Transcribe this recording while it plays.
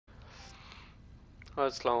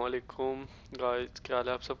अस्सलाम वालेकुम गाइस, क्या हाल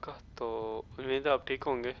है आप सबका। तो उम्मीद है आप ठीक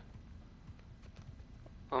होंगे।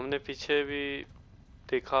 हमने पीछे भी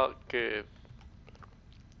देखा कि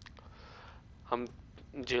हम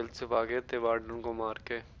जेल से भागे थे वार्डन को मार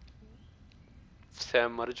के।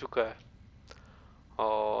 सैम मर चुका है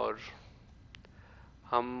और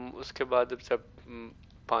हम उसके बाद जब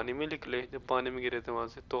पानी में निकले, जब पानी में गिरे थे वहां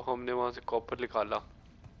से, तो हमने वहां से कॉपर निकाला।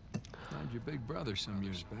 Found your big brother some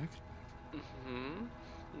years back.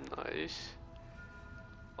 Nice.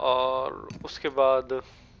 और उसके बाद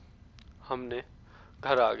हमने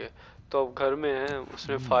घर आ गए। तो अब घर में है,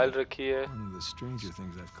 उसने फाइल रखी है। One of the stranger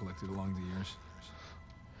things I've collected along the years.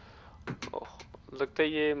 ओह, लगता है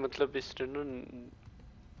ये मतलब इसने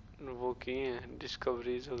वो की हैं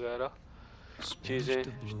डिस्कवरीज वगैरह Spanish चीजें।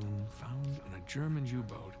 doubloon found on a German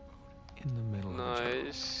U-boat in the middle of the channel.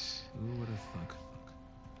 Nice. Who would have thunk?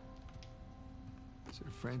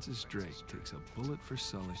 Sir Francis Drake takes a bullet for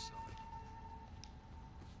Sully.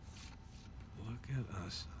 Look at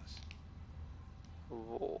us.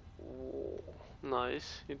 वो नाइस।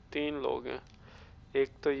 ये 3 लोग हैं। एक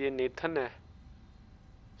तो ये Nathan है,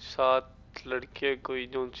 7 लड़के कोई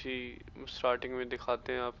जो सी स्टार्टिंग में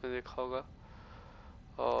दिखाते हैं, आपने देखा होगा।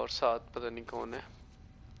 और 7 पता नहीं कौन है,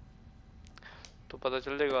 तो पता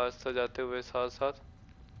चल जाएगा आज तक जाते हुए साथ साथ।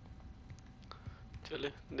 चले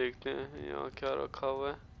देखते हैं यहाँ क्या रखा हुआ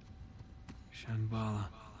है। Shambhala.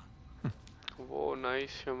 वो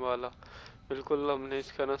नाइस शम्बाला। बिल्कुल, हमने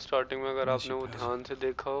इसका ना स्टार्टिंग में, अगर Miss आपने you, वो Pezzy. ध्यान से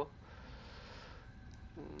देखा हो।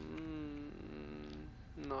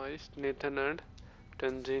 नाइस, नेथन एंड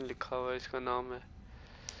टेंजीन लिखा हुआ है, इसका नाम है।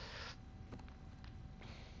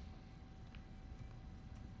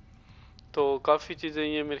 तो काफ़ी चीज़ें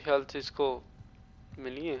ये मेरे ख्याल से इसको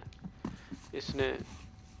मिली हैं, इसने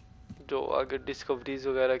जो आगे डिस्कवरीज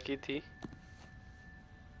वगैरह की थी।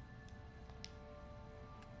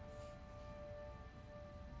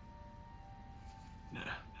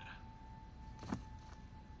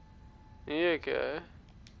 ये क्या है?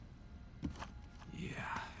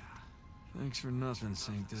 Yeah. Thanks for nothing,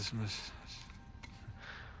 St. Dismas.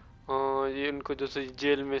 हाँ, ये उनको जैसे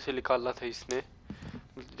जेल में से निकाला था इसने,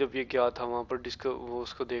 जब ये गया था वहाँ पर वो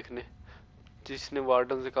उसको देखने, जिसने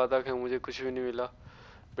वार्डन से कहा था कि मुझे कुछ भी नहीं मिला।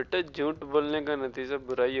 बेटा, झूठ बोलने का नतीजा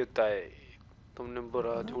बुरा ही होता है। तुमने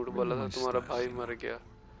बुरा Not झूठ really बोला था, my तुम्हारा style, भाई you मर know. गया।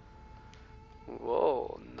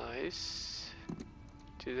 वो नाइस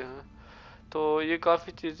चीजें हैं। तो ये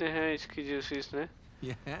काफी चीजें हैं इसकी जो इसने।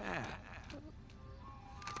 Yeah.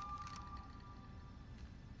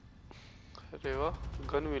 अरे वाह,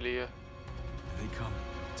 गन मिली है। They come.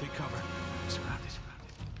 Take cover. Surrounded.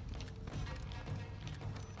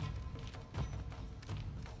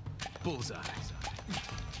 Bullseye.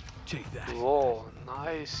 Take that. वो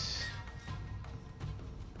nice.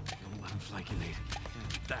 Don't let him flank you, Nate.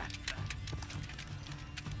 That.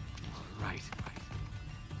 All right.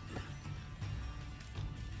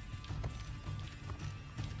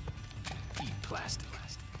 Eat plastic.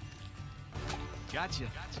 Gotcha.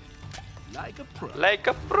 Like a pro. Like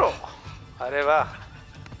a pro. अरे वाह,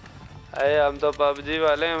 अरे हम तो पबजी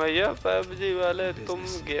वाले हैं भैया, पबजी वाले। तुम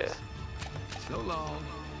गए So long.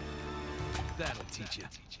 That'll teach you.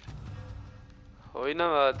 हो ही ना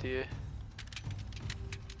बात ये।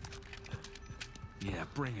 Yeah,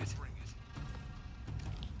 bring it.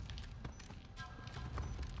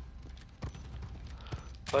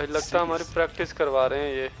 भाई लगता है हमारी प्रैक्टिस करवा रहे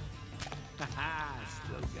हैं ये।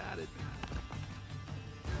 Still got it.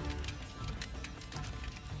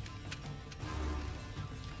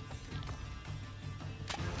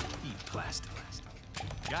 Eat plastic.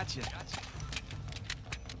 Gotcha.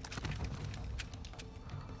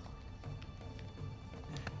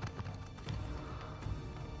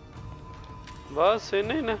 बस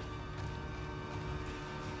नहीं ना।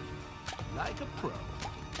 Like a pro.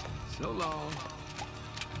 So long.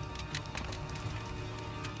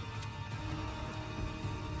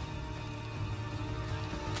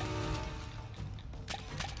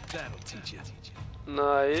 That'll teach you.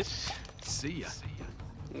 Nice. See ya.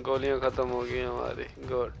 गोलियां खत्म हो गई हमारी।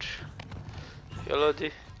 गुड। चलो जी।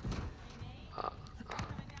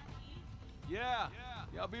 Yeah,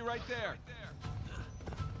 I'll be right there.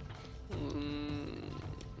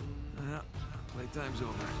 Playtime's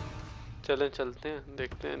over. चलें, चलते हैं,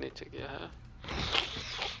 देखते हैं नीचे क्या है।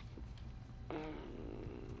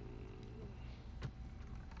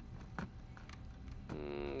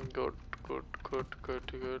 Good good good good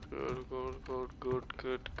good good good good good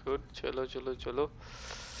good good. चलो चलो चलो।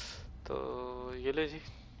 तो ये ले जी,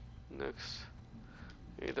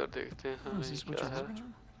 नेक्स्ट इधर देखते हैं। Oh, is हमें this what क्या you're है। working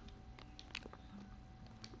on?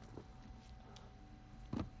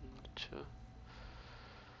 अच्छा,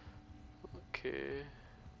 okay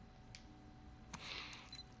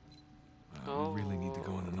We really need to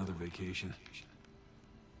go on another vacation.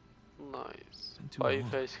 Nice Been too wife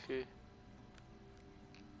long. है इसकी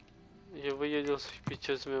ये वही है जो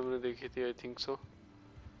पिक्चर्स में हमने देखी थी आई थिंक सो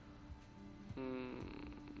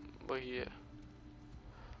वही है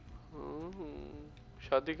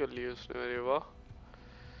शादी कर ली है उसने अरे वाह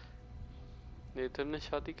नेथन ने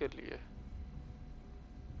शादी कर ली है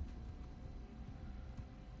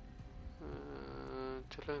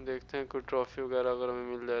चलो देखते हैं कोई ट्रॉफी वगैरह अगर हमें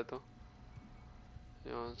मिल जाए तो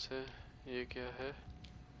यहाँ से ये क्या है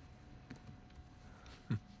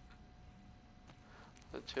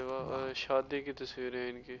अच्छा वाह शादी की तस्वीरें हैं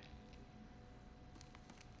इनकी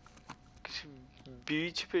किसी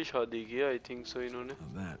बीच पे शादी की आई थिंक सो इन्होंने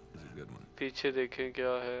पीछे देखें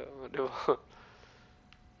क्या है अरे वाह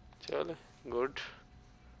चल गुड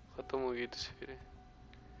खत्म हो गई तस्वीरें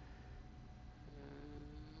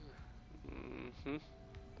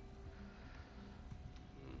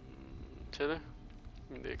चले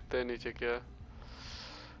देखते हैं नीचे क्या है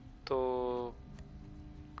तो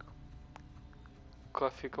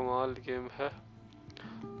काफी कमाल गेम है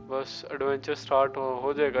बस एडवेंचर स्टार्ट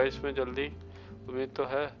हो जाएगा इसमें जल्दी उम्मीद तो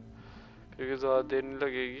है क्योंकि ज़्यादा देर नहीं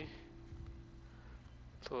लगेगी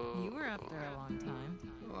तो You were up there a long time.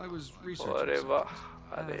 Well, I was researching अरे वाह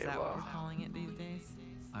Oh, अरे is that what वाह we're calling it these days?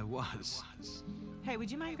 I was. Hey,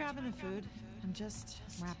 would you mind grabbing the food? I'm just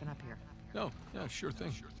wrapping up here. No, yeah, sure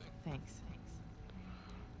thing. Thanks.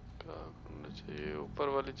 क्या करना चाहिए ऊपर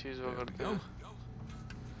वाली चीज There we पकड़ते go. हैं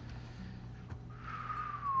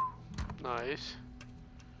nice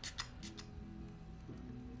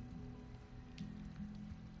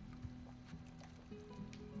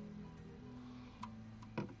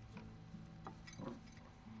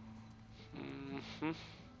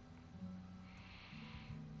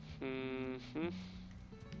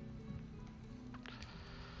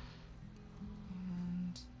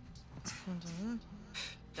And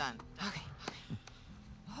done. Okay.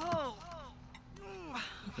 Oh.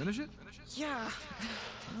 Finish it? Yeah.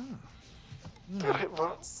 You अरे know,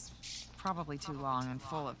 वाह it's probably too long and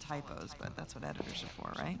full of typos, but that's what editors are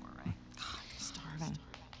for, right? God, I'm starving.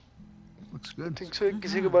 Looks good. Think so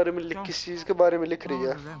किसी के बारे में लिख किस चीज के बारे में लिख रही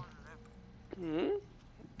है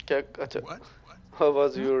क्या अच्छा What? how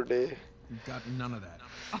was your day Got none of that.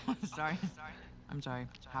 Oh, sorry. I'm sorry.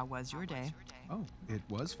 How was your day? Oh, it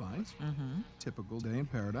was fine. Mm-hmm. Typical day in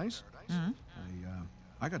paradise. Mm-hmm.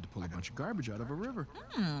 I got to pull a bunch of garbage out of a river.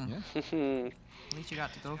 Hmm. Yeah. At least you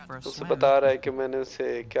got to go for a उसे swim. बता रहा है कि मैंने उसे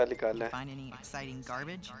क्या Did निकाला you है find any exciting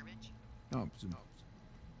garbage? Oh, it was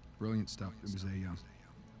brilliant stuff. It was a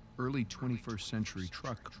early 21st century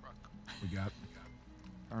truck we got.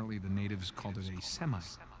 Apparently the natives called it a semi.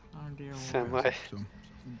 Oh dear Lord. Semi. So,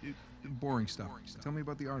 boring stuff. Tell me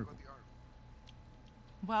about the article.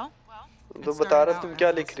 Well, तो बता रहा तुम क्या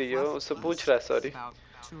लिख रही हो उससे पूछ रहा है sorry about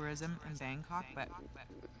tourism in Bangkok, but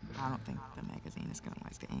I don't think the magazine is going to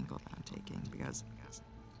like the angle that I'm taking because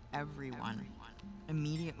everyone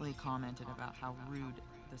immediately commented about how rude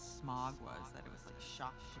the smog was, that it was like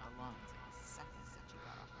shock to the lungs like the second that you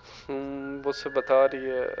got off. वो उससे बता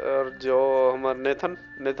रही है और जो हमारे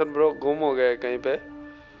Nathan bro गुम हो गए कहीं पे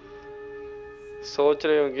सोच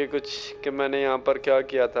रहे होंगे कुछ कि मैंने यहाँ पर क्या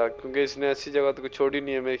किया था क्योंकि इसने ऐसी जगह तो कुछ छोड़ी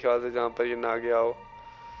नहीं है मेरे ख्याल से जहाँ पर ये ना गया हो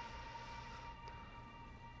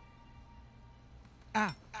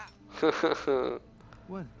Ah,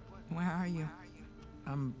 What? where are you?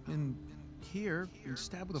 I'm in here and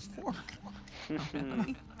stabbed with a fork.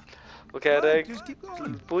 वो कह रहा है Just keep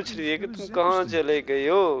going. पूछ रही है कि This तुम is कहाँ interesting. चले गए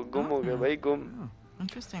हो गुम हो गए भाई गुम Yeah.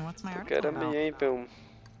 Interesting. What's my कह article रहा मैं about? यहीं पे हूँ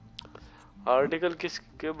आर्टिकल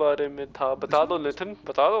किसके बारे में था बता दो नेथन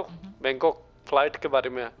बता दो बैंकॉक फ्लाइट के बारे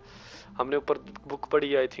में है हमने ऊपर बुक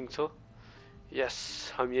पढ़ी आई थिंक सो यस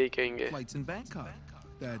हम यही कहेंगे Flights in Bangkok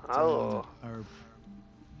that Oh. are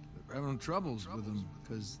having troubles with them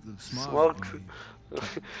because the smog. Smog.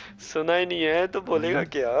 सुना ही नहीं है तो बोलेगा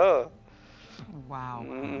क्या Wow.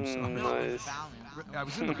 I'm sorry. Nice. Fallon. I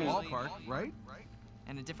was in the ballpark, right?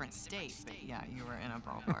 In a different state, but yeah, you were in a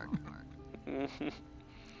ballpark.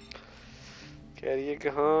 कह रही है कि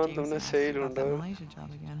हाँ Jameson तुमने asked सही you about that ढूंढा Malaysia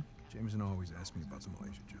job again. Jameson always asks me about the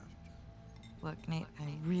Malaysia job. Look, Nate, I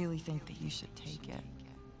really think that you should take it.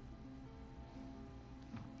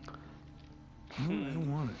 No, I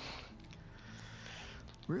don't want it.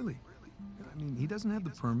 Really? I mean, he doesn't have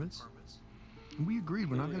the permits. And we agreed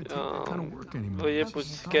we're not going to take that kind of work anymore. तो ये Okay,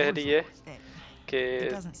 पूछ calm कह down. रही है It कि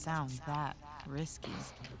doesn't sound that risky.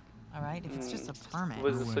 All right, if it's just a permit,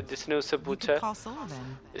 वो जिसने उससे we पूछा could है call Sullivan.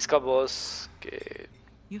 इसका बॉस के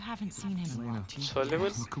You haven't seen him Elena, watch.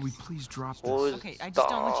 Sullivan? look, could we please drop Oh, this? Okay, I just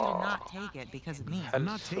don't want you to not take it because of me. I'm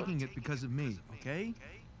not taking it because of me, okay?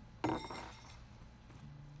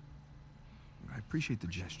 I appreciate the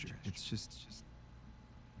gesture. It's just...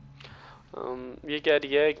 ये कह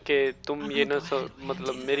रही है कि तुम ये ना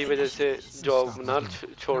मतलब मेरी वजह से जॉब ना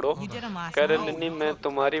छोड़ो। You did him last कह रहे night. नहीं मैं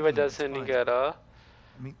तुम्हारी वजह से नहीं कह रहा,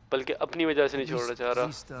 I mean, बल्कि अपनी वजह से नहीं छोड़ना चाह at रहा।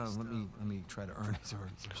 least, let me try to earn it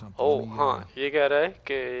or something. Oh Let me, हाँ, ये कह रहा है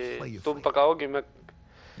कि तुम पकाओगे मैं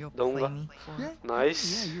You'll दूंगा। play me for it. Nice.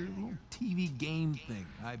 Yeah, your little TV game thing.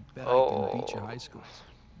 I bet I can beat your high score.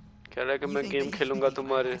 कह रहा है कि You मैं think गेम that you खेलूंगा can beat my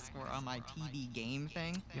तुम्हारे high score on my TV game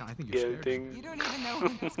thing? Yeah, I think you're game scared. Thing. You don't even know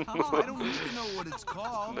what it's called. I don't need to know what it's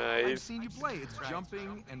called. I've Nice. seen you play. It's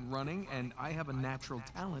jumping and running, and I have a natural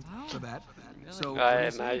talent for that. So, Ah, what do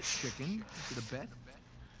you say, nice. chicken? Is it a bet?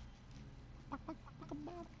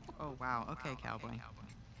 Oh wow. Okay, cowboy.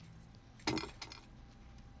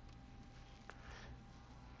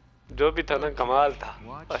 जो भी था ना कमाल था,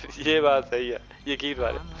 और ये बात सही है, यकीन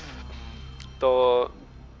वाले। तो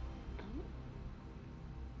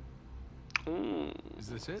Is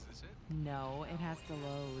this it? No, it has to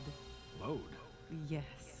load. Load.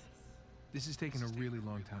 Yes. This is taking a really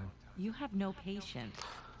long time. You have no patience.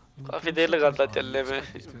 काफी देर लगा था चलने में।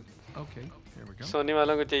 Okay, here we go. Soni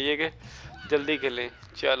वालों को चाहिए कि जल्दी खेलें।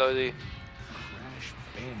 चलो जी। Crash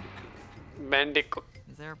Bandicoot. बैंडिक।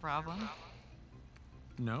 Is there a problem?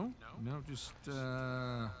 No, no, just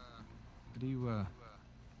how do you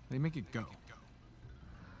make it go?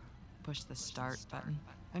 Push the start button.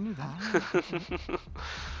 I knew that.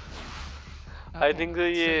 I think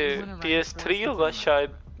ये PS3 होगा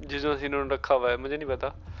शायद, जिसमें से इन्होंने रखा हुआ है, मुझे नहीं पता।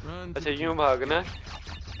 अच्छा यूं भागना है।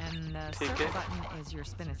 And the ठीक circle है। button is your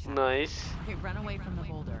spin attack. Nice. Okay, run away from the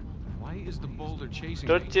boulder. Why is the boulder chasing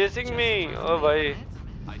You're me? chasing me। ओ भाई।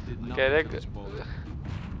 I did not कह रहे look at this boulder.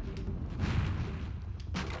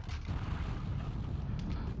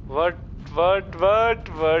 What the hell?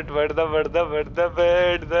 Okay,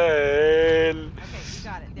 you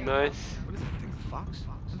got it. There Nice. What is that thing? A fox?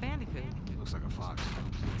 A bandicoot. It looks like a fox.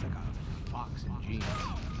 It's like a fox in jeans.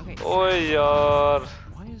 Okay. ओए यार।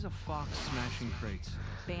 Why is a fox smashing crates?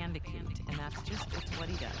 Bandicoot, and it's what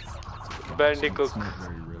he does. बैंडिकुक। It's not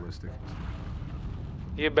very realistic.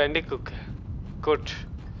 ये बैंडिकुक है। Good.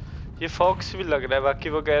 ये fox भी लग रहा है, बाकी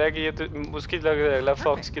वो कह रहा है कि ये तो उसकी लग रहा है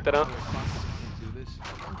फॉक्स की तरह। Can't do this.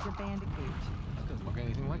 It's a bandicoot. That doesn't look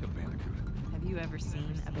anything like a bandicoot. Have you ever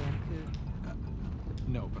seen a bandicoot?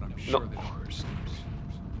 No, but I'm sure they don't wear sneakers.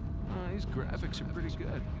 These graphics are pretty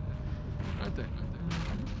good, aren't they?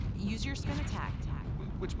 Use your spin attack.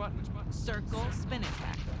 Which button? Circle spin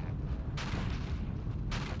attack.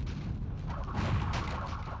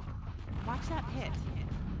 Watch that pit.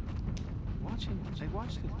 Watching. I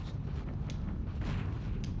watched it.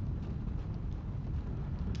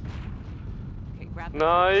 Okay, grab the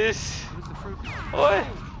nice. What is the fruit? ओए।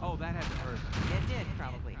 Oh, that had to hurt. It did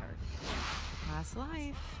probably hurt. Last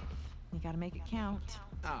life. You gotta make it count.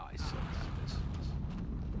 Oh, I suck at this.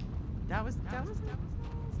 That was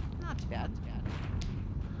not too bad.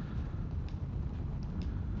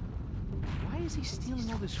 Why is he stealing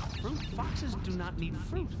all this fruit? Foxes do not need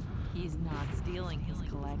fruit. He's not stealing, he's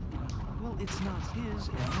collecting. Well, it's not his,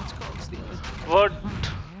 and that's called stealing. What?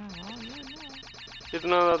 Yeah, well, you know.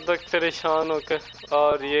 इतना तक परेशान होके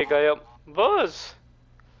और ये गायब। बस।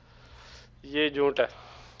 ये झूठ है।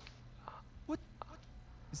 What?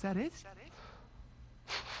 Is that it?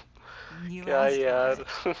 You क्या asked for यार। it.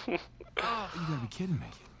 You gotta be kidding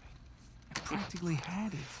me. I practically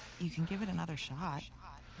had it. You can give it another shot.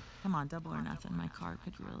 Come on, double or nothing. My car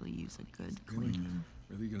could really use a good cleaning.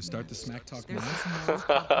 Really, you gonna start the smack talk There's now? this mode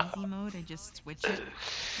called easy mode. I just switch it.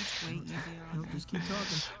 It's way easier on No, just keep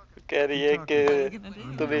talking. कह रही है कि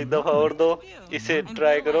तुम एक दफा और दो, इसे In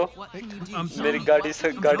ट्राई real करो। life, what can you do? I'm मेरी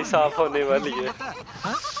sorry. गाड़ी साफ होने वाली है।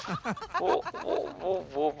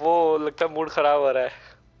 वो लगता है मूड खराब हो रहा है।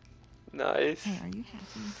 Nice. Hey, are you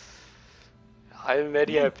happy? I am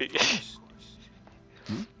very happy.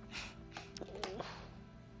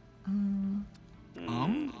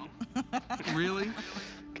 Really?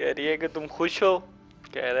 कह रही है कि तुम खुश हो?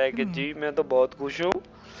 कह रहा है कि जी मैं तो बहुत खुश हूँ।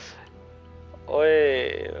 ओए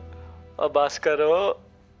अब बस करो।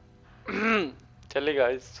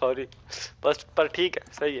 चलेगा, सॉरी, बस पर ठीक है,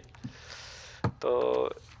 सही है। तो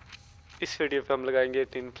इस वीडियो पे हम लगाएंगे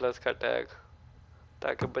 18+ का टैग,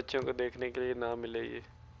 ताकि बच्चों को देखने के लिए ना मिले ये।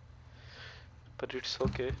 पर इट्स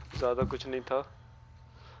ओके, ज़्यादा कुछ नहीं था।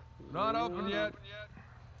 Not open yet.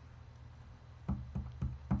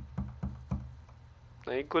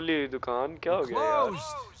 नहीं खुली हुई दुकान, क्या हो गया यार?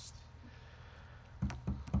 Closed.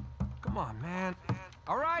 Come on, man.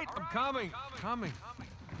 All right, I'm coming. Coming.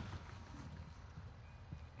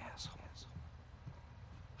 Assholes.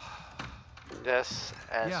 Yes,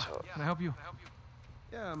 Yeah, asshole. can I help you?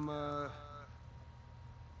 Yeah, I'm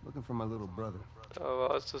looking for my little brother.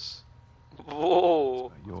 आवाज तो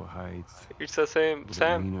Whoa, Your height, it's the same. a little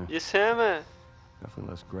Sam, leaner, ये Sam है. definitely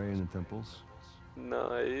less gray in the temples.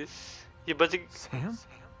 Nice. ये बच Sam? It's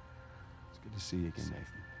good to see you again,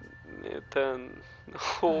 Nathan. Nathan. Oh,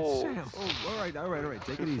 Oh, Sam. Oh, all right.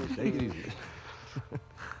 Take it easy. Take it easy.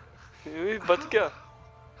 ये बच गया.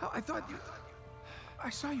 How, I thought you... I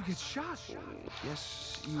saw you get shot.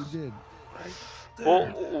 Yes, you did.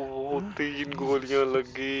 Oh, 3 गोलियां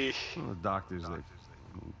लग गई. Well, the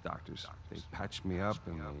doctors, they patched me up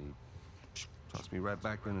and they tossed me right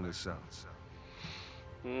back into the cell.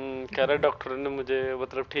 कह रहा doctor ने मुझे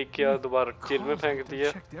मतलब ठीक किया दोबारा जेल में फेंक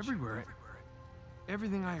दिया. Checked everywhere.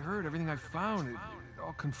 Everything I heard, everything I found, it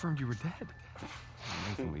all confirmed you were dead.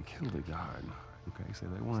 Nathan, we killed a guard. Okay, so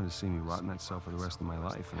they wanted to see me rot in that cell for the rest of my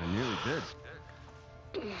life, and I nearly did.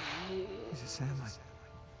 Jesus, Sam,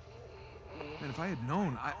 man, if I had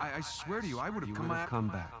known, I swear to you, I would have You come would have out. come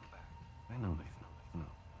back. I know, Nathan. I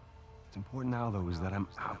know. What's important now, though, is that I'm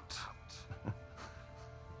out.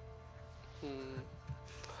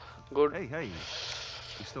 Good. Hey,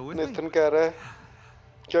 you still with me? Nathan कह रहा है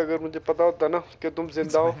कि अगर मुझे पता होता ना कि तुम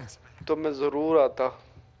जिंदा हो तो मैं जरूर आता.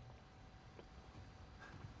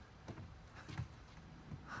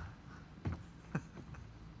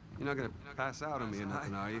 You're not gonna pass out on me or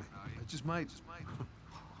nothing, are you? I just might.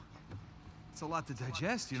 It's a lot to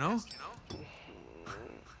digest, you know?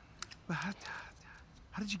 But how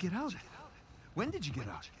did you get out? When did you get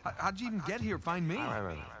out? How'd you even get here? Find me? All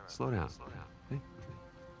right. Slow down. Okay?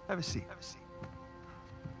 Have a seat.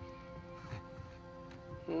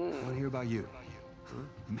 I want to hear about you.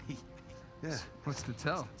 Me? Yeah. What's to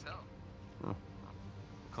tell? Well,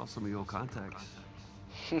 call some of your old contacts.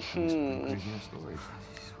 Some crazy ass stories.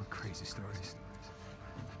 What crazy stories.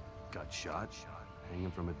 Got shot,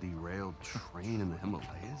 hanging from a derailed train in the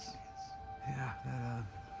Himalayas. Yeah, that,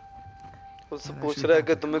 उससे पूछ रहा है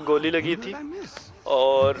कि तुम्हें गोली लगी What थी did I miss?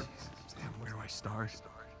 और Damn, where do I start?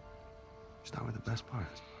 Start with the best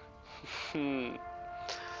part.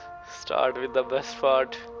 start with the best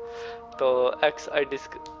part. तो I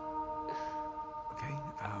Okay,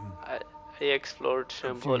 I explored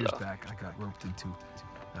a few years Shambhala. back, I got roped into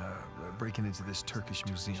breaking into this Turkish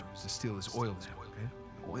museum to steal this oil lamp, okay?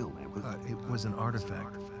 Oil lamp. It was an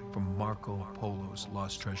artifact from Marco Polo's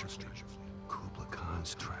lost treasure fleet. Kublai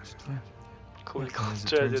Khan's treasure. Yeah. Cool, And cool as it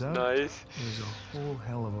treasure, turns out, nice. There's a whole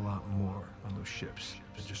hell of a lot more on those ships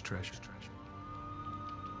than just treasure.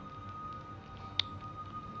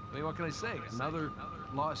 I mean, what can I say? Another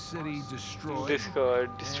lost city destroyed.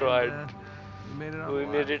 Destroyed. And, we made it out We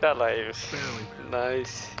alive. made it alive. Barely.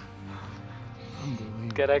 Nice.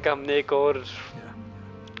 Unbelievable. कह रहा है कि हमने एक और Yeah.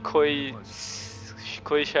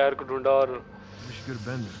 कोई शहर को ढूंढा और Wish you could have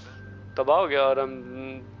been there. तबाह हो गया और हम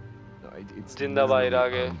It's जिंदा बाहर आ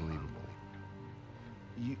literally गए. unbelievable.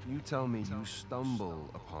 You tell me you stumble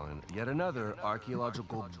upon yet another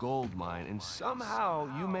archaeological gold mine, and somehow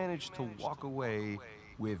you manage to walk away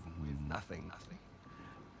with nothing.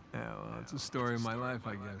 Yeah, well, it's a story of my life,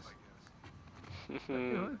 I guess. You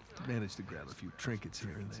know, I managed to grab a few trinkets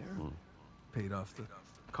here and there. Paid off the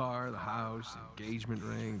car, the house, engagement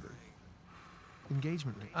ring.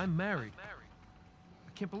 Engagement ring. I'm married.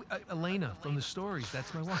 I can't believe... Elena from the stories,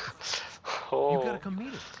 that's my wife. You gotta come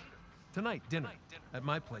meet her. Tonight, dinner. At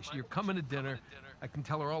my place. You're coming to dinner. I can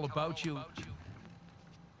tell her all about you.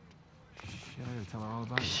 Shit, I gotta tell her all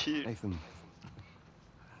about you. Nathan,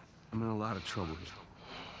 I'm in a lot of trouble here.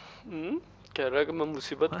 कह रहा है कि मैं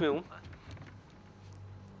मुसीबत में हूँ.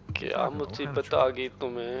 क्या मुसीबत आ गई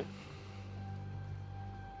तुम्हें?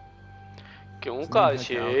 क्यों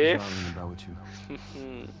काशिफ?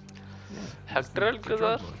 हेक्टर के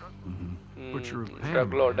साथ? Butcher of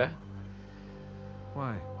ड्रग लॉर्ड है.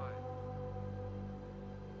 Why?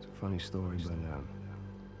 It's a funny story, but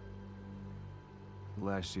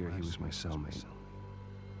last year he was my cellmate.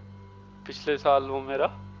 पिछले साल वो मेरा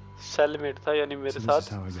सेलमेट था यानी मेरे So this साथ is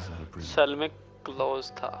how I got out of prison. Cell में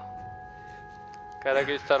क्लोज था. कह रहा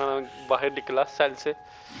कि इस तरह मैं बाहर निकला सेल से.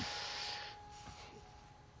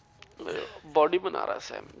 बॉडी बना रहा है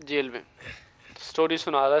सैम जेल में. स्टोरी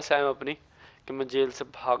सुना रहा है सैम अपनी कि मैं जेल से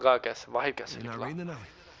भागा कैसे बाहर कैसे You're not निकला. reading the note?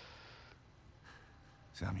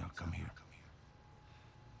 Samuel, come here.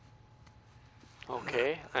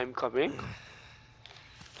 Okay, I'm coming.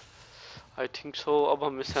 I think so. अब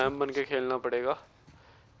हमें सैम बन के खेलना पड़ेगा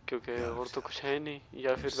क्योंकि और तो कुछ है नहीं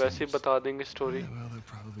या फिर वैसे ही बता देंगे story. Well, they're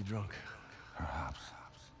probably drunk. Perhaps.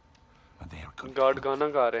 But they are guard गाना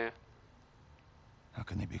गा रहे हैं. How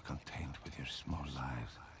can they be content with their small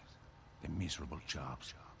lives, their miserable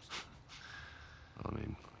jobs? I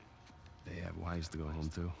mean, they have wives to go home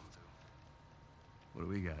to. What do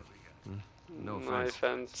we got? No No offense.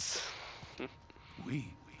 offense. We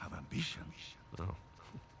have ambition. Oh.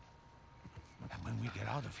 And when we get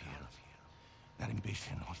out of here, that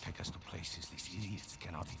ambition will take us to places these idiots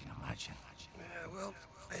cannot even imagine. Yeah, well,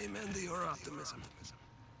 amen to your optimism.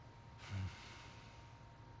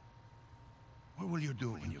 What will you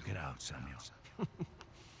do when you get out, Samuel?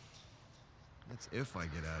 That's if I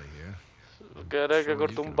get out of here. कह रहा है कि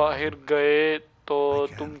अगर तुम बाहर गए तो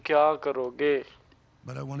तुम क्या करोगे?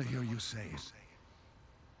 But I want to hear you say it.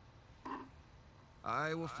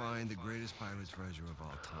 I will find the greatest pirate treasure of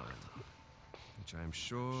all time, which I am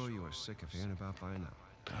sure you are sick of hearing about by now.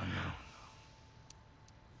 Oh, no.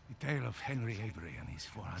 The tale of Henry Avery and his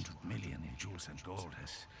 400 million in jewels and gold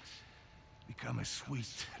has become a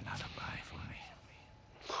sweet lullaby for me.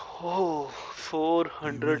 Oh,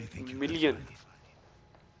 400 million.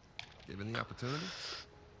 Given the opportunity?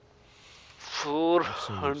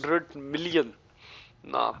 400 million.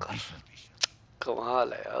 ना कर.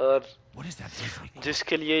 कमाल है यार. What is that Avery called?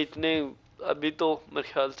 जिसके लिए इतने अभी तो मेरे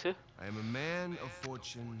ख्याल से I am a man of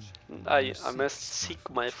fortune. I must seek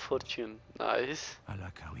my fortune. Nice. I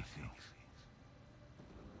like how he thinks.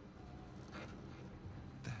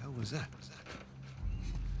 What the hell was that?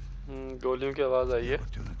 गोलियों की आवाज आई है.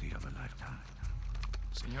 Opportunity of a lifetime.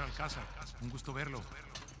 Señor Alcázar, un gusto verlo.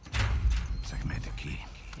 Sáqueme de aquí.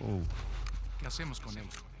 Oh. ¿Qué hacemos con él?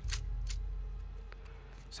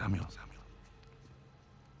 Samuel,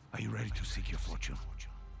 are you ready to seek your fortune?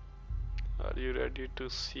 Are you ready to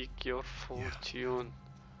seek your fortune?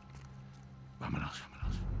 Vámonos.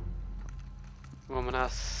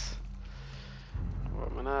 Vámonos.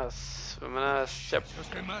 Vámonos. Vámonos. Yep. Los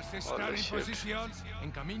demás Holy están en shit. posición.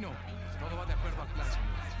 En camino. Todo va de acuerdo al plan,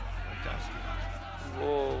 señor.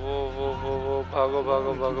 वो भागो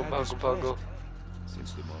भागो भागो भागो भागो.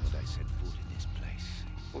 Since the moment I set foot in this place.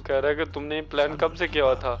 वो कह रहा है कि तुमने ये प्लान कब से किया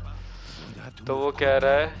हुआ था? तो वो कह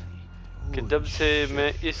रहा है कि जब से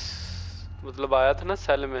मैं इस मतलब आया था ना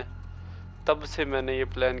सेल में, तब से मैंने ये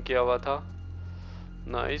प्लान किया हुआ था.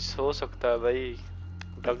 नाइस. हो सकता है भाई.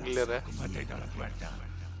 डगलर है. Combate a la puerta.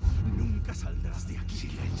 Nunca saldrás de aquí.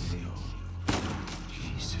 Silencio.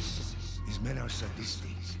 Jesus. These men are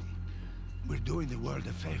sadistic. We're doing the world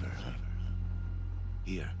a favor.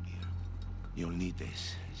 Here. You'll need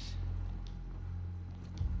this.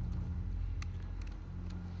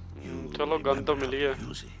 चलो गन तो मिली है.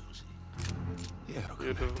 Use it. Quiero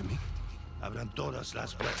convertirme. Abran todas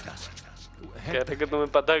las puertas. कह रहे कि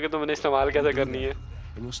तुम्हें पता है कि तुमने इस्तेमाल कैसे करनी है.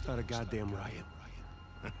 And you'll start a goddamn riot.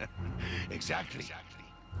 Exactly.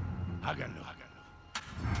 Háganlo.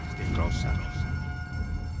 Stay closer.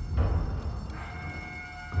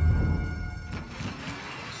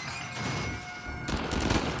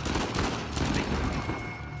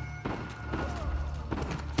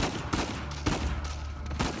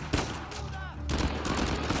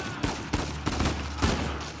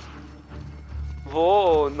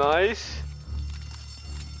 वो नाइस.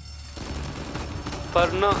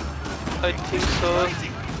 पर ना I think so.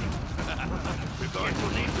 We're going to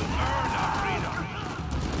need to earn our freedom.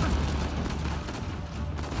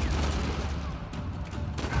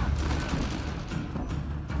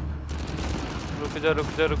 रुक जा रुक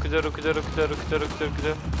जा रुक जा रुक जा रुक जा रुक जा रुक जा रुक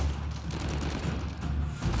जा.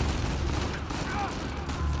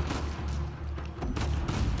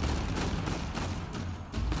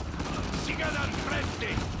 Sigan al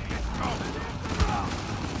frente. Let's go.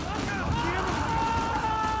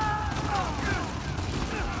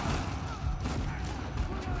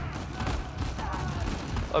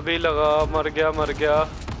 अभी लगा. मर गया मर गया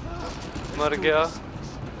मर गया.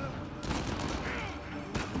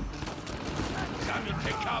 Sammy,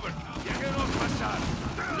 take cover. Déjenos pasar.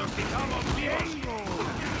 Los dejamos bien.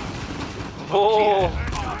 वो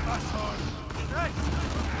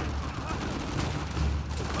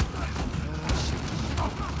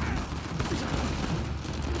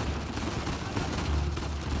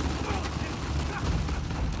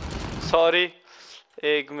सॉरी.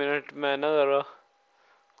 एक मिनट मैं ना जरा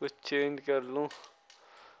कुछ चेंज कर लूं.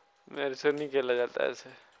 मेरे से नहीं खेला जाता ऐसे.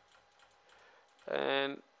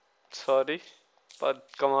 एंड सॉरी पर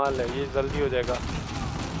कमाल है. ये जल्दी हो जाएगा.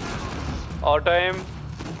 Auto M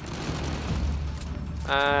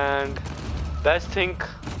and best think.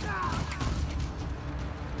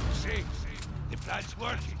 See, the plan's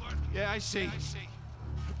working. Yeah, I see.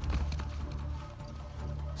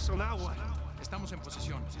 So now what? Estamos en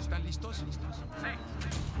posición. ¿Están listos?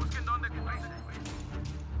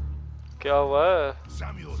 क्या हुआ है?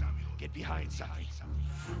 Samuel, get behind something.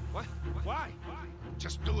 What? Why?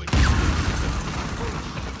 Just do it.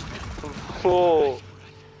 O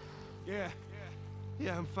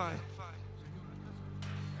Yeah, I'm fine.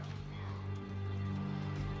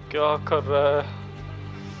 क्या कर रहा है?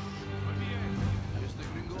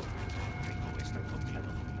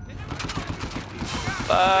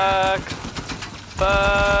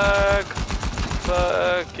 Back,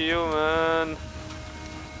 fuck you, man.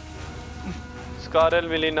 Scarel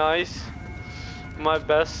really nice. My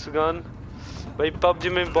best gun. भाई PUBG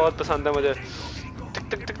में बहुत पसंद है मुझे.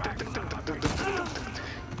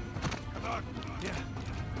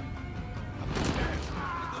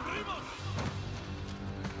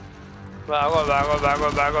 Bago.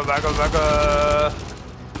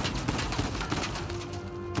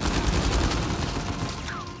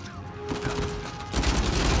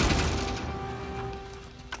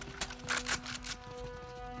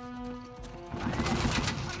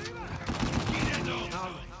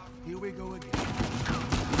 Here we go again.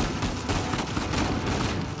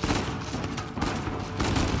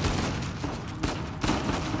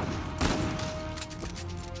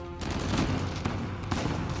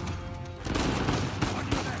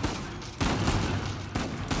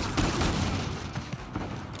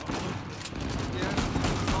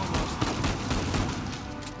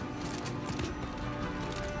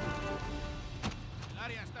 El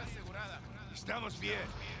área está asegurada. Estamos bien.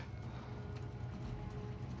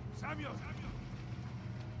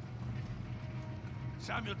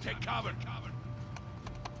 Samuel, take cover.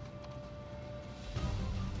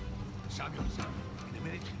 Samuel, in a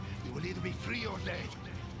minute, you will either be free or dead.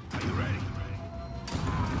 Are you ready?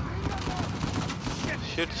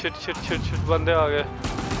 Shit, बंदे आ गए.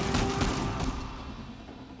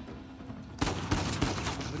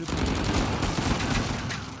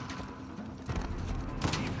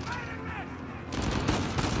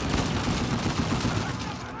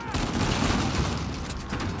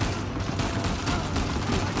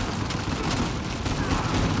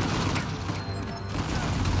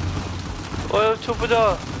 ओए छुप जा.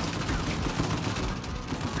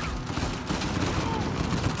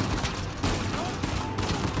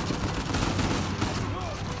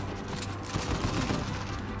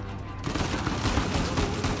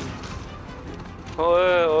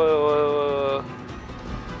 ओए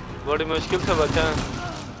बड़ी मुश्किल से बचा है.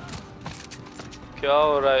 क्या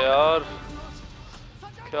हो रहा है यार?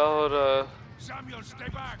 क्या हो रहा है? Samuel,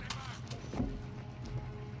 stay back.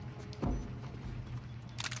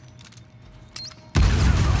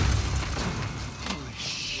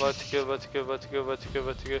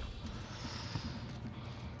 बच गए.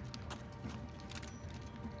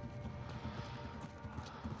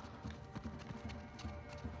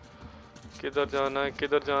 किधर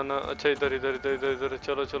जाना? अच्छा इधर.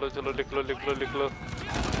 चलो लिख लो.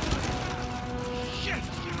 Shit!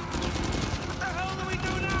 What the hell do we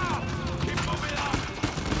do now? Keep moving up.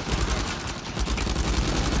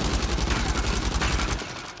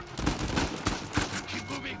 Keep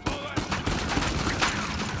moving forward.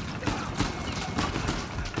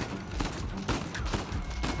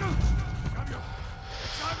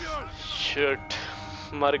 Samuel! Shit,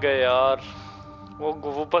 मर गए यार. वो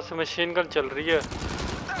ऊपर से मशीन गन चल रही है,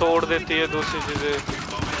 तोड़ देती है दूसरी चीजें.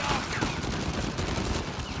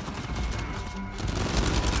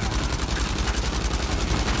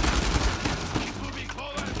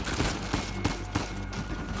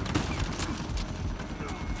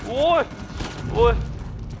 ओए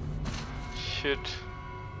शिट,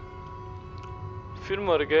 फिर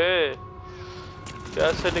मर गए.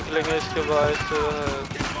 कैसे निकलेंगे इसके बाद से?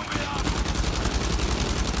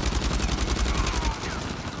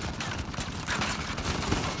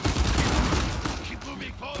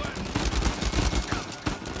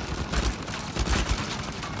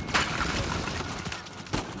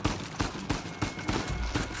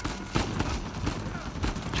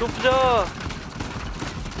 चुप जा.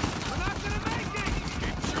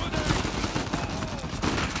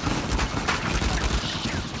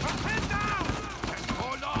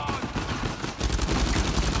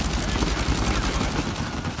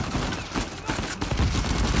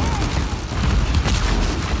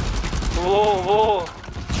 वो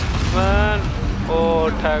मैन, ओ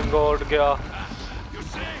थैंक गॉड गया.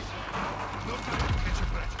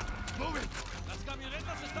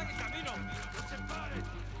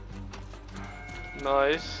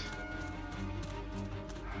 नाइस.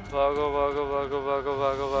 भागो.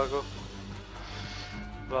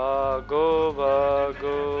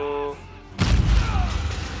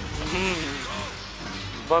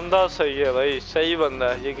 बंदा सही है भाई, सही बंदा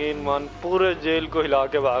है, यकीन मान. पूरे जेल को हिला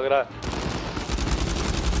के भाग रहा है.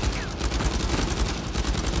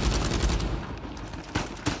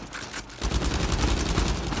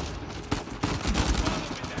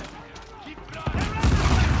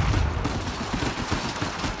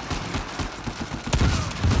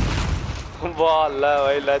 वाह ले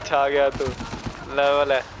भाई ले छा गया तू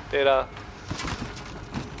लेवल है तेरा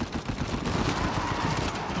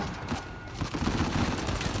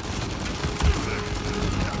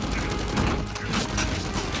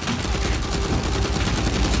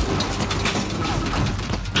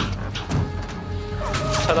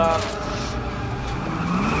सलाम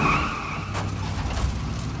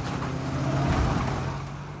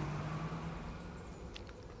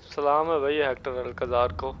सलाम है भाई हेक्टर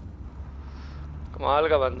अल्कजार को कमाल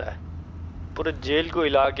का बंदा है पूरे जेल को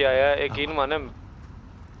हिला के आया है यकीन माने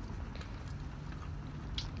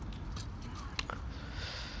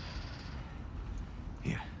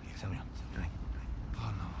Here, Samuel, drink.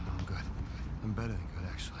 Oh, no, I'm good. I'm better than good,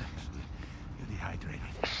 actually. You're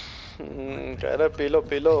dehydrated. कह रहा P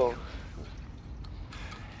low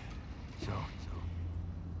So,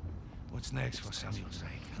 what's next for Samuel's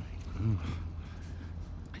sake?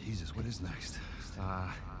 Jesus, what is next? I'm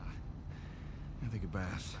gonna take a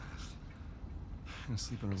bath. I'm gonna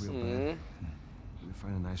sleep on a real bed. Maybe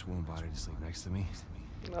find a nice warm body to sleep next to me.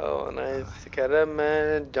 Oh nice कह रहा है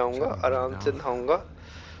मैं जाऊंगा आराम से नहाऊंगा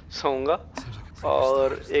सोऊंगा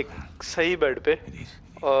और एक सही बेड पे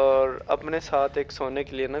और अपने साथ एक सोने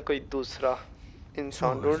के लिए ना कोई दूसरा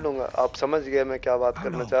इंसान ढूंढ लूंगा आप समझ गए मैं क्या बात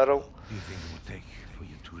करना चाह रहा हूँ Do you think it would take for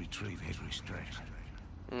you to retrieve Avery's treasure?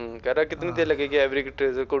 कह रहा कितनी देर लगेगी एवरी के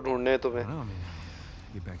ट्रेजर को ढूंढने तुम्हें I don't know, I mean,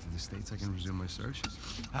 get back to the States, I can resume my search.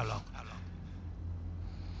 How long?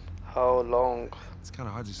 How long It's kind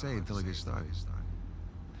of hard to say until I get started.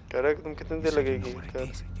 कह रहा कि तुम कितनी देर You said you लगेगी know what it कह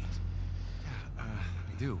is.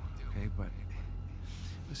 I do, okay, but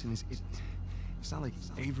listen, it's not like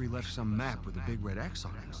Avery left some map with a big red X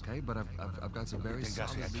on it, okay? But I've got some very Tengas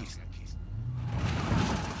solid aquí. leads.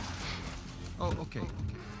 Oh, okay.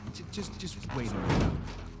 Just wait a minute.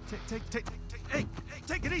 Hey,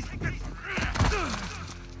 take it easy.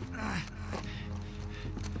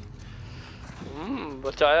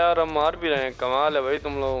 बचाया और हम मार भी रहे हैं कमाल है भाई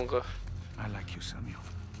तुम लोगों का I like you, Samuel.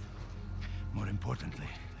 More importantly,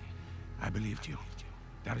 I believed you.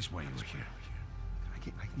 That is why you were here. I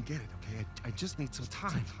can get it, okay? I just need some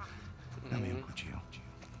time. Dame un cuchillo.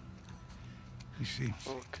 You see,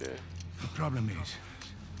 okay the problem is,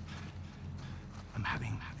 I'm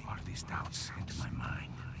having all these doubts into my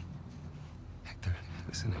mind. Hector,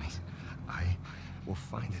 listen to me. I will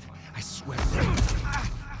find it. I swear.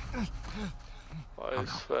 I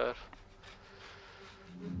swear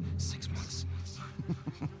 6 months.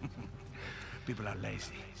 People are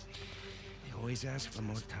lazy. They always ask for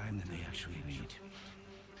more time than they actually need.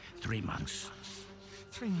 3 months.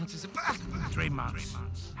 3 months is a... 3 months.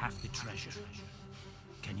 Half the treasure.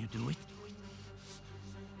 Can you do it?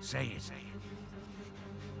 Say it.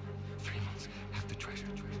 3 months. Half the treasure.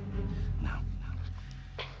 Now.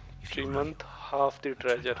 3 month half the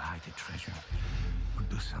treasure Hide the treasure. Or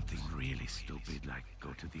do something really stupid like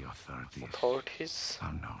go to the authorities. authorities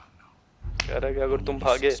Oh no. कह रहा है कि अगर तुम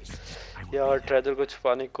भागे या treasure को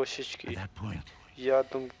छुपाने की कोशिश At की that point, या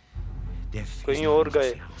तुम death is कहीं not और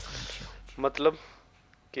गए necessary. मतलब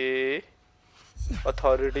कि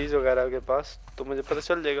अथॉरिटीज वगैरह के पास तो मुझे पता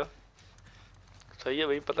चल जाएगा सही है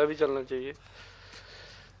भाई पता भी चलना चाहिए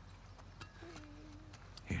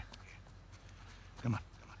Here. Come on.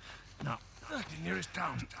 Now, the nearest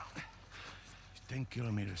town is 10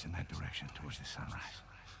 kilometers in that direction towards the sunrise.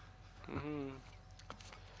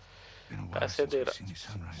 Been a while पैसे since दे we've रहा seen the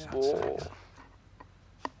sunrise वो outside.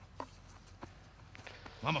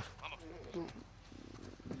 Vamos.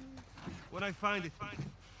 When I find it...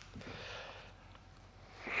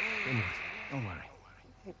 Don't worry.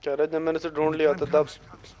 कह रहा है जब मैंने उसे ढूंढ When लिया the था time तब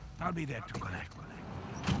comes, I'll be there to collect.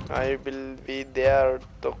 I will be there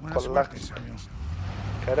तो Buena कल्ला suerte, Samuel.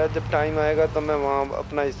 कह रहा है जब टाइम आएगा तो मैं वहाँ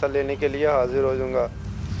अपना हिस्सा लेने के लिए हाजिर हो जाऊंगा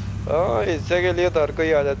हाँ हिस्से के लिए तो हर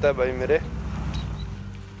कोई आ जाता है भाई मेरे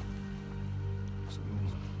So,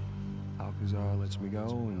 Alcazar lets me go,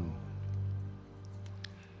 and...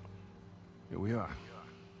 here we are.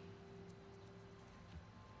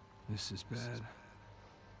 This is bad.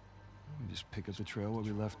 We just pick up the trail where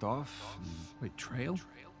we left off. Wait, trail?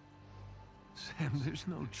 Sam, there's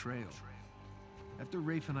no trail. After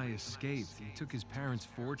Rafe and I escaped, he took his parents'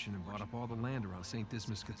 fortune and bought up all the land around St.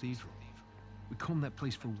 Dismas Cathedral. We combed that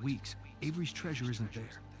place for weeks. Avery's treasure isn't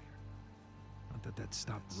there. Not that that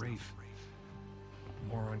stopped Rafe.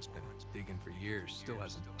 Moron's been digging for years, still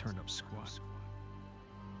hasn't turned up squat.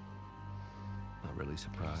 Not really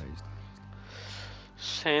surprised.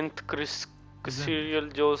 Saint Chris serial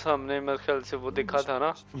जो सामने मेरे ख्याल से वो दिखा था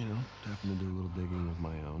ना You know, happened to do a little digging of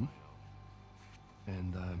my own.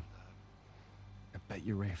 And, I bet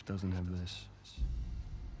your Rafe doesn't have this.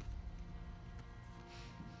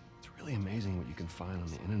 It's really amazing what you can find on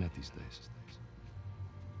the internet these days.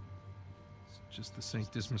 It's just the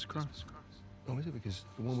St. Dismas cross. Oh, is it? Because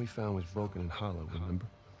the one we found was broken and hollow, remember?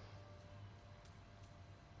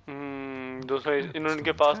 दूसरा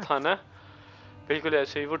इनके पास था ना बिल्कुल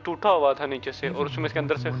ऐसे ही वो टूटा हुआ था नीचे से और उसमें इसके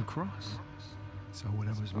अंदर से One cross. So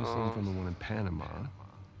whatever's missing from the one in Panama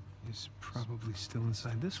is probably still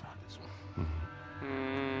inside this one.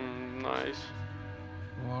 nice.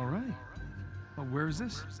 All right. Well, where is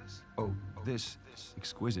this? Oh, this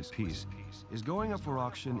exquisite piece is going up for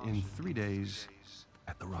auction in 3 days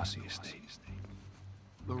at the Rossi estate.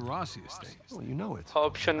 The Rossi estate. Oh, you know it.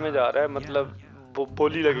 Option में जा रहा है मतलब वो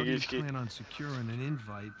बोली How do लगेगी you इसकी plan on securing an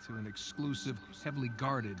invite to an exclusive, heavily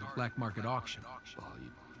guarded black market auction? Well, you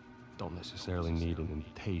don't necessarily need an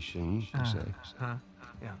invitation, per se. Huh?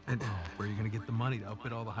 Yeah. And where are you going to get the money to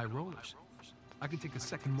outbid all the high rollers? I could take a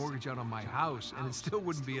second mortgage out on my house, and it still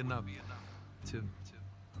wouldn't be enough to...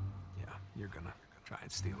 Yeah, you're going to try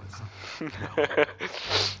and steal it, huh?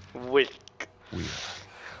 Wick. We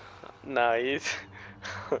nice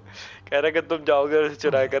कह रहा कि तुम जाओगे और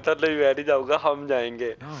चुराए कहता नहीं मैं नहीं जाऊंगा हम जाएंगे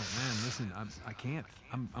No, man, listen, I can't.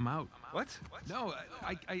 I'm out. What? No,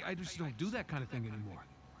 I just don't do that kind of thing anymore.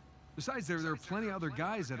 Besides, there are plenty of other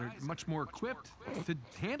guys that are much more equipped to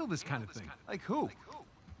handle this kind of thing. Like who?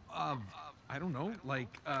 I don't know,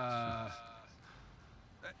 like,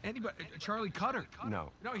 anybody, Charlie Cutter. No.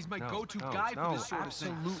 No, he's my No, go-to no, guy no, for this sort of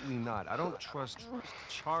thing. absolutely not. I don't trust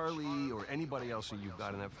Charlie or anybody else that you've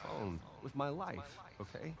got on that phone with my life,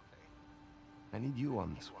 okay? I need you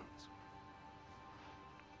on this one.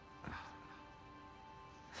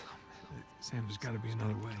 Sam, there's got to be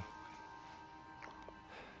another way.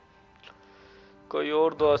 कोई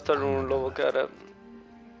और दोस्त ढूंढ लो वो कह रहा है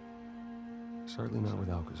Certainly not with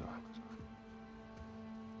Alcazar.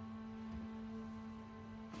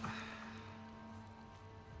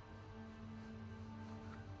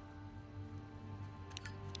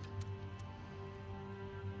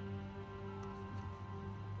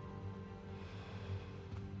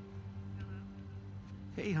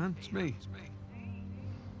 Hey, hon, it's me.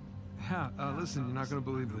 Yeah, listen, you're not gonna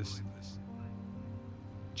believe this.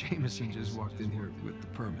 Jameson just walked in here with the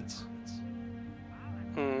permits.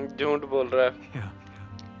 झूठ बोल रहा है Yeah.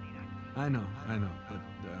 I know, but,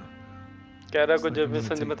 कह रहा है कुछ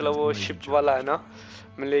जेमिसन मतलब वो शिप वाला है ना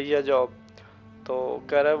मलेशिया जॉब तो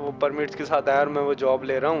कह रहा है वो परमिट्स के साथ आया और मैं वो जॉब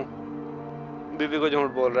ले रहा हूँ बीवी को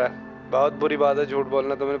झूठ बोल रहा है बहुत बुरी बात है झूठ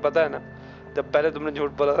बोलना तुम्हें पता है ना जब पहले तुमने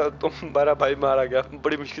झूठ बोला था तुम बड़ा भाई मारा गया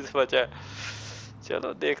बड़ी मुश्किल से बचा है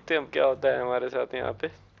चलो देखते हैं हम क्या होता है हमारे साथ यहाँ पे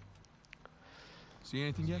see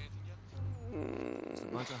anything yet?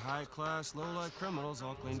 Bunch of high-class, low-life criminals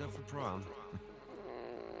all cleaned up for prom.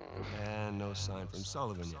 And no sign from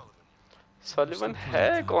Sullivan yet. सॉलिवन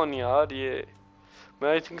है कौन यार ये मैं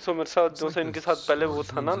आई थिंक सो मेरे साथ जो से इनके साथ पहले वो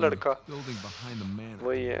था ना लड़का Building behind the manor.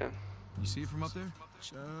 वही है You see it from up there?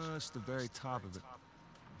 Just the very top of it.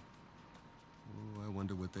 Oh, I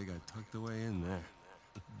wonder what they got tucked away in there.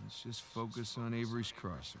 Let's just focus on Avery's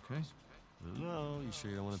Cross, okay? No, you sure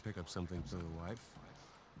you don't want to pick up something for the wife?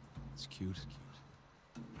 It's cute.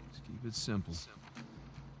 Just keep it simple.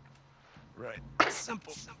 Right.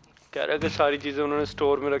 Simple. कह रहा है कि सारी चीजें उन्होंने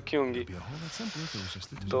store में रखी होंगी Be a whole lot simpler if it was just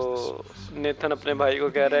the two तो of us. नेथन अपने भाई को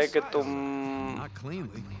कह रहा है कि तुम Not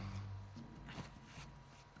cleanly.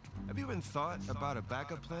 Have you even thought about a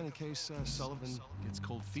backup plan in case Sullivan gets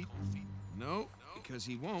cold feet? No, because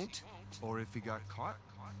he won't. Or if he got caught?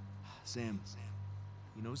 Sam,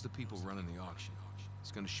 he knows the people running the auction.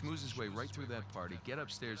 He's gonna schmooze his way right through that party, get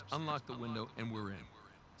upstairs, unlock the window, and we're in.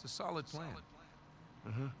 It's a solid plan.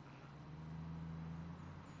 Uh-huh.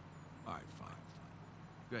 All right, fine.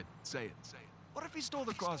 Good, say it. What if he stole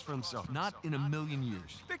the cross for himself? Not in a million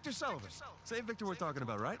years. Victor Sullivan. Same Victor we're talking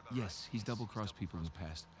about, right? Yes, he's double-crossed people in the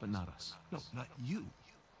past, but not us. No, not you.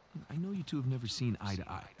 I know you two have never seen eye to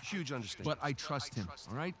eye, Huge understanding. but I trust him,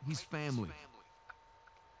 all right? He's family.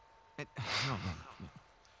 And, no.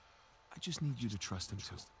 I just need you to trust him,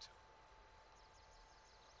 too.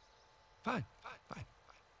 Fine.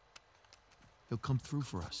 He'll come through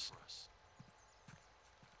for us.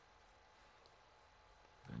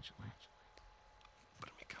 Eventually. But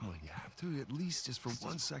I mean, come on, you have to at least just for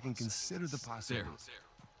 1 second consider the possibility.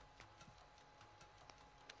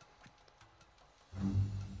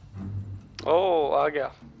 ओ आ गया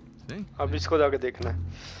See? अब इसको जाके देखना है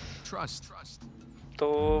Trust. तो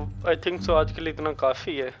I think so आज के लिए इतना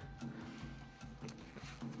काफी है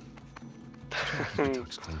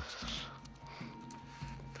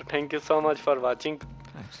तो thank you so much for watching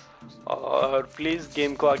Thanks. और प्लीज़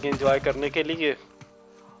गेम को आगे एंजॉय करने के लिए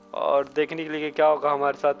और देखने के लिए कि क्या होगा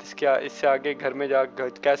हमारे साथ, इससे आगे घर में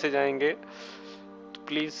कैसे जाएंगे। तो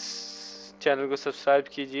प्लीज़ चैनल को सब्सक्राइब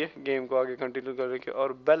कीजिए गेम को आगे कंटिन्यू करने के,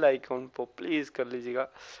 और बेल आइकॉन को प्लीज़ कर लीजिएगा।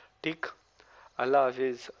 ठीक, अल्लाह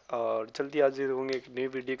हाफिज़, और जल्दी हाजिर होंगे एक नई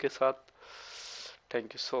वीडियो के साथ। Thank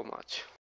you so much.